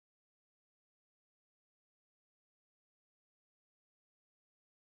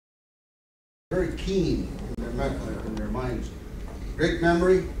very keen in their minds. Great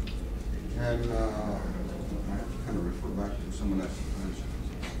memory, and I kind of refer back to some of that.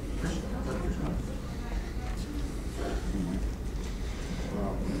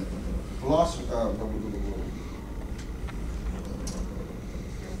 Philosophy.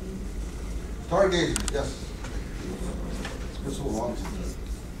 Stargazers, yes. It's been so long since.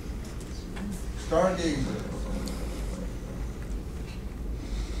 Stargazer.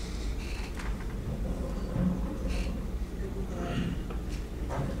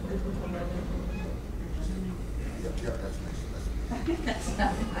 Yeah, that's nice.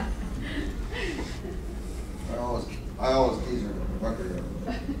 I always tease her record.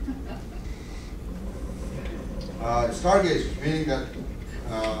 Stargazers, meaning that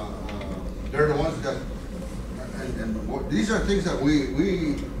they're the ones that, and these are things that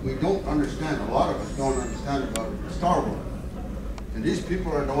we don't understand. A lot of us don't understand about the star world, and these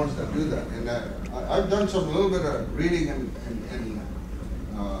people are the ones that do that. And I've done a little bit of reading on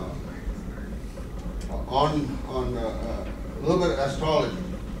a little bit of astrology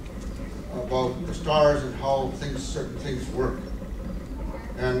about the stars and how certain things work,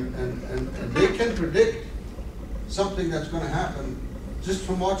 and they can predict something that's going to happen just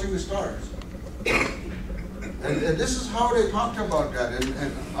from watching the stars. And this is how they talked about that.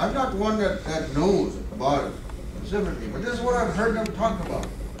 And I'm not one that knows about it specifically, but this is what I've heard them talk about.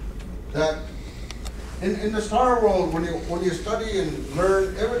 That in the star world, when you study and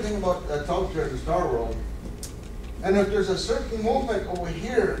learn everything about that's out there in the star world, and if there's a certain movement over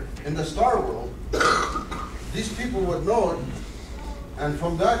here in the star world, these people would know it, and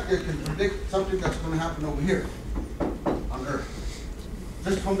from that they can predict something that's going to happen over here on Earth,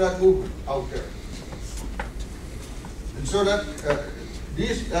 just from that movement out there. And so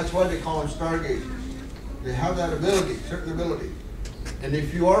that's why they call them stargazers. They have that ability, certain ability. And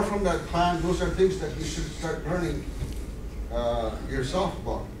if you are from that clan, those are things that you should start learning yourself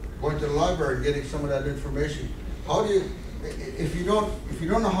about. Going to the library and getting some of that information. How do you, if you don't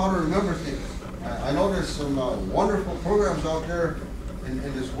know how to remember things, I know there's some wonderful programs out there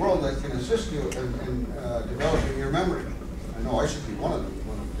in this world that can assist you in developing your memory. I know I should be one of them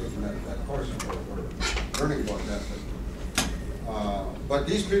when I'm taking that course or learning about that. But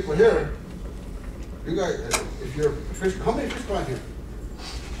these people here, you guys, if you're fish, how many fish go here?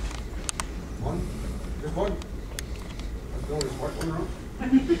 One? Just one? That's the only smart one around?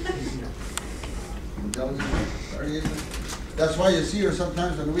 That's why you see her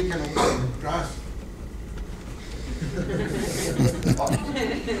sometimes on the weekend on the grass.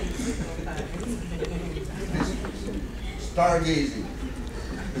 Stargazing.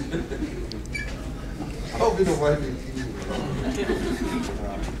 I hope you know why they teach you.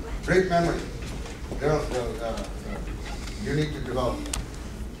 Great memory. You need to develop.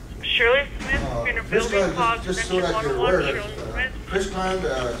 Shirley Smith, in her building called just so that you're aware that fish clan,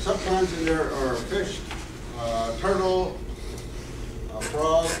 subclans in there are fish, turtle,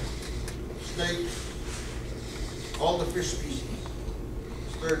 frog, snake, all the fish species,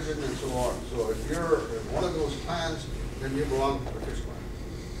 sturgeon and so on. So if you're in one of those clans, then you belong to the fish clan.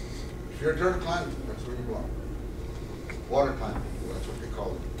 If you're a turtle clan, that's where you belong. Water clan, that's what they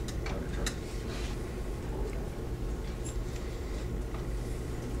call it.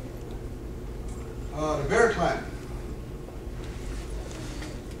 The bear clan.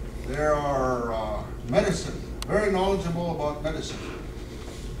 There are medicine, very knowledgeable about medicine.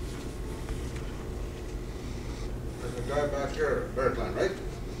 There's a guy back here, bear clan, right?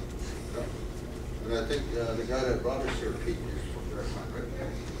 Yeah. And I think the guy that brought us here, Pete, is from bear clan, right?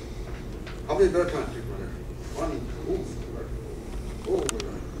 How many bear clan people are there? One, two. Oh,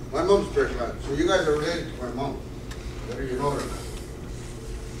 my mom's bear clan, so you guys are related to my mom. Whether you know her or not.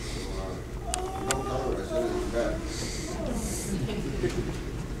 Don't tell her I said it was bad.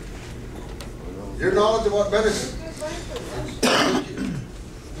 Your knowledge about medicine. Thank you.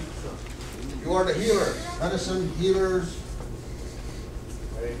 You are the healer. Medicine, healers.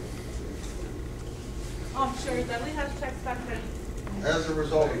 Oh, sure. Then we have to text back then. As a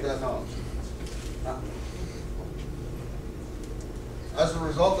result of that knowledge. As a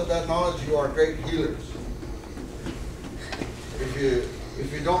result of that knowledge, you are great healers.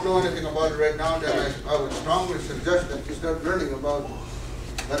 If you don't know anything about it right now, then I would strongly suggest that you start learning about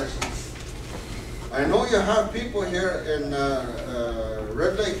medicine. I know you have people here in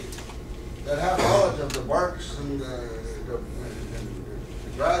Red Lake that have knowledge of the barks and the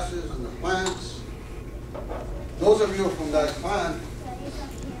grasses and the plants. Those of you from that clan,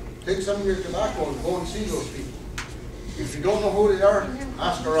 take some of your tobacco and go and see those people. If you don't know who they are,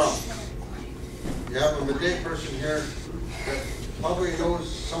 ask around. You have a midday person here that probably knows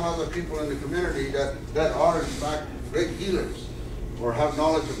some other people in the community that are in fact great healers or have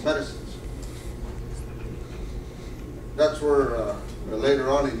knowledge of medicines. That's where later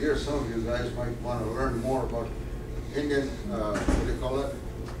on in the year, some of you guys might want to learn more about Indian, what do you call it?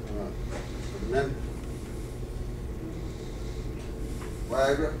 Men.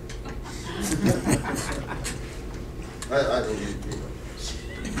 Viagra. I don't need people.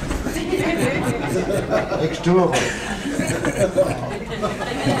 Takes two of them.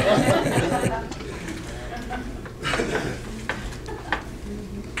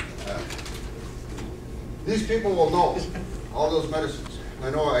 These people will know all those medicines. I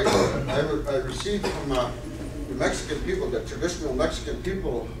know I received from the Mexican people, the traditional Mexican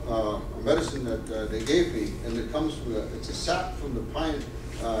people, a medicine that they gave me, and it comes from it's a sap from the pine,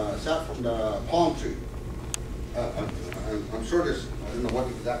 sap from the palm tree. I'm sure this, I don't know what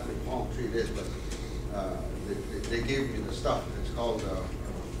exactly palm tree it is, but they gave me the stuff. It's called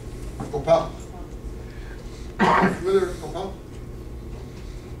copal. Familiar with copal?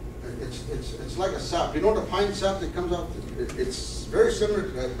 It's like a sap. You know the pine sap that comes out? It's very similar to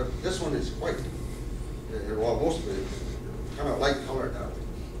that, but this one is white. Well, most of it is kind of light colored now.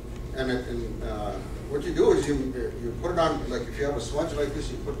 And what you do is you put it on, like if you have a smudge like this,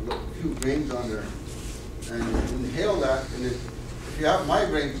 you put a few grains on there, and you inhale that. And if you have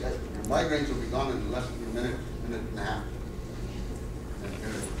migraines, your migraines will be gone in less than a minute and a half. And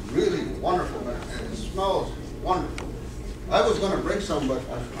it's really wonderful, and it smells wonderful. I was going to bring some, but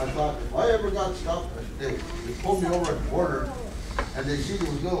I thought if I ever got stopped, they pulled me over at the border, and they see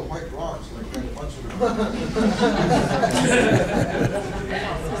those little white rocks like that punching them.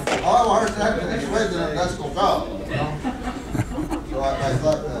 Oh, I'm hard to act this way, then that's go foul. You know? So I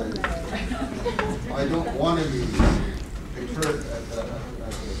thought I don't want to be deterred at the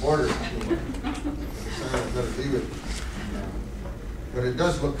border. So I better leave it. But it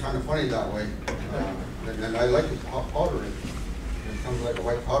does look kind of funny that way. And I like it powder. It comes like a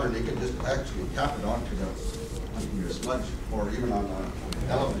white powder, and you can just actually tap it onto your smudge, or even on the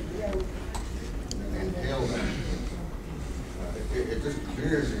element, and inhale that. It just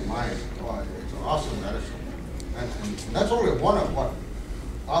clears your mind. Oh, it's an awesome medicine. And that's only one of what,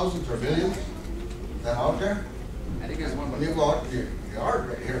 thousands or millions that are out there. I think there's one. When you go out to your yard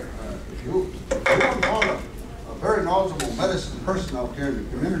right here, if you want a very knowledgeable medicine person out there in the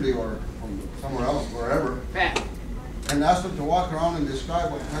community or from somewhere else, wherever, and ask them to walk around and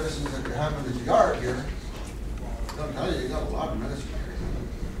describe what medicines that you have in his yard here, they'll tell you got a lot of medicine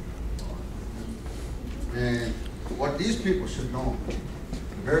here. And what these people should know,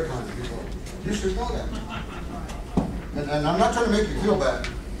 the Bearcon people, you should know that. And I'm not trying to make you feel bad,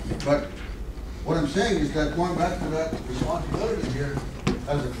 but what I'm saying is that going back to that responsibility here,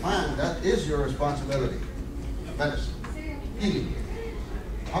 as a clan, that is your responsibility. Medicine, healing.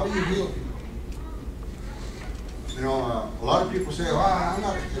 How do you heal people? You know, a lot of people say, "Oh, I'm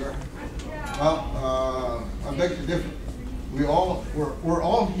not a healer." Well, I beg to differ. We're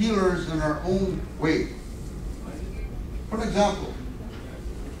all healers in our own way. For example,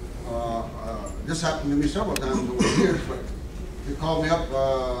 this happened to me several times over the years, but they called me up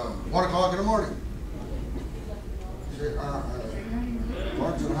 1 o'clock in the morning. They say,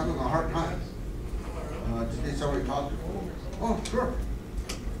 Lawrence, I'm having a hard time. Just need somebody to talk to. Oh, sure.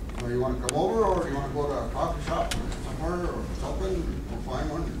 You want to come over, or you want to go to a coffee shop somewhere or something? We'll find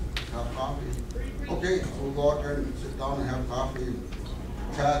one and have coffee. Okay, so we'll go out there and sit down and have coffee and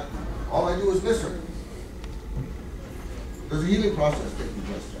chat. All I do is listen. There's a healing process taking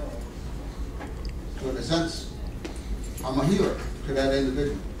place. So in a sense, I'm a healer to that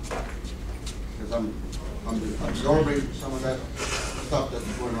individual. Because I'm absorbing some of that stuff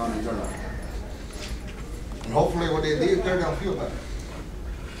that's going on in your life. And hopefully when they leave there, they'll feel better.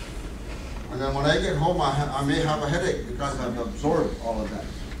 And then when I get home, I may have a headache because I've absorbed all of that.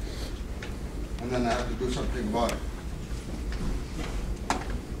 And then I have to do something about it.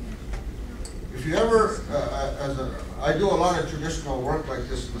 If you ever, I do a lot of traditional work like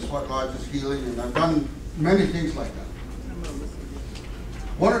this, the sweat lodges, healing, and I've done many things like that.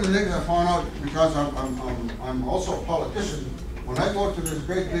 One of the things I found out, because I'm also a politician, when I go to this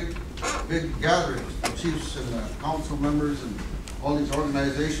great big gatherings, the chiefs and the council members and all these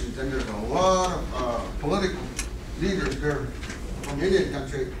organizations, and there's a lot of political leaders there from Indian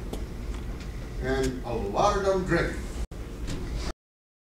country, and a lot of them drink.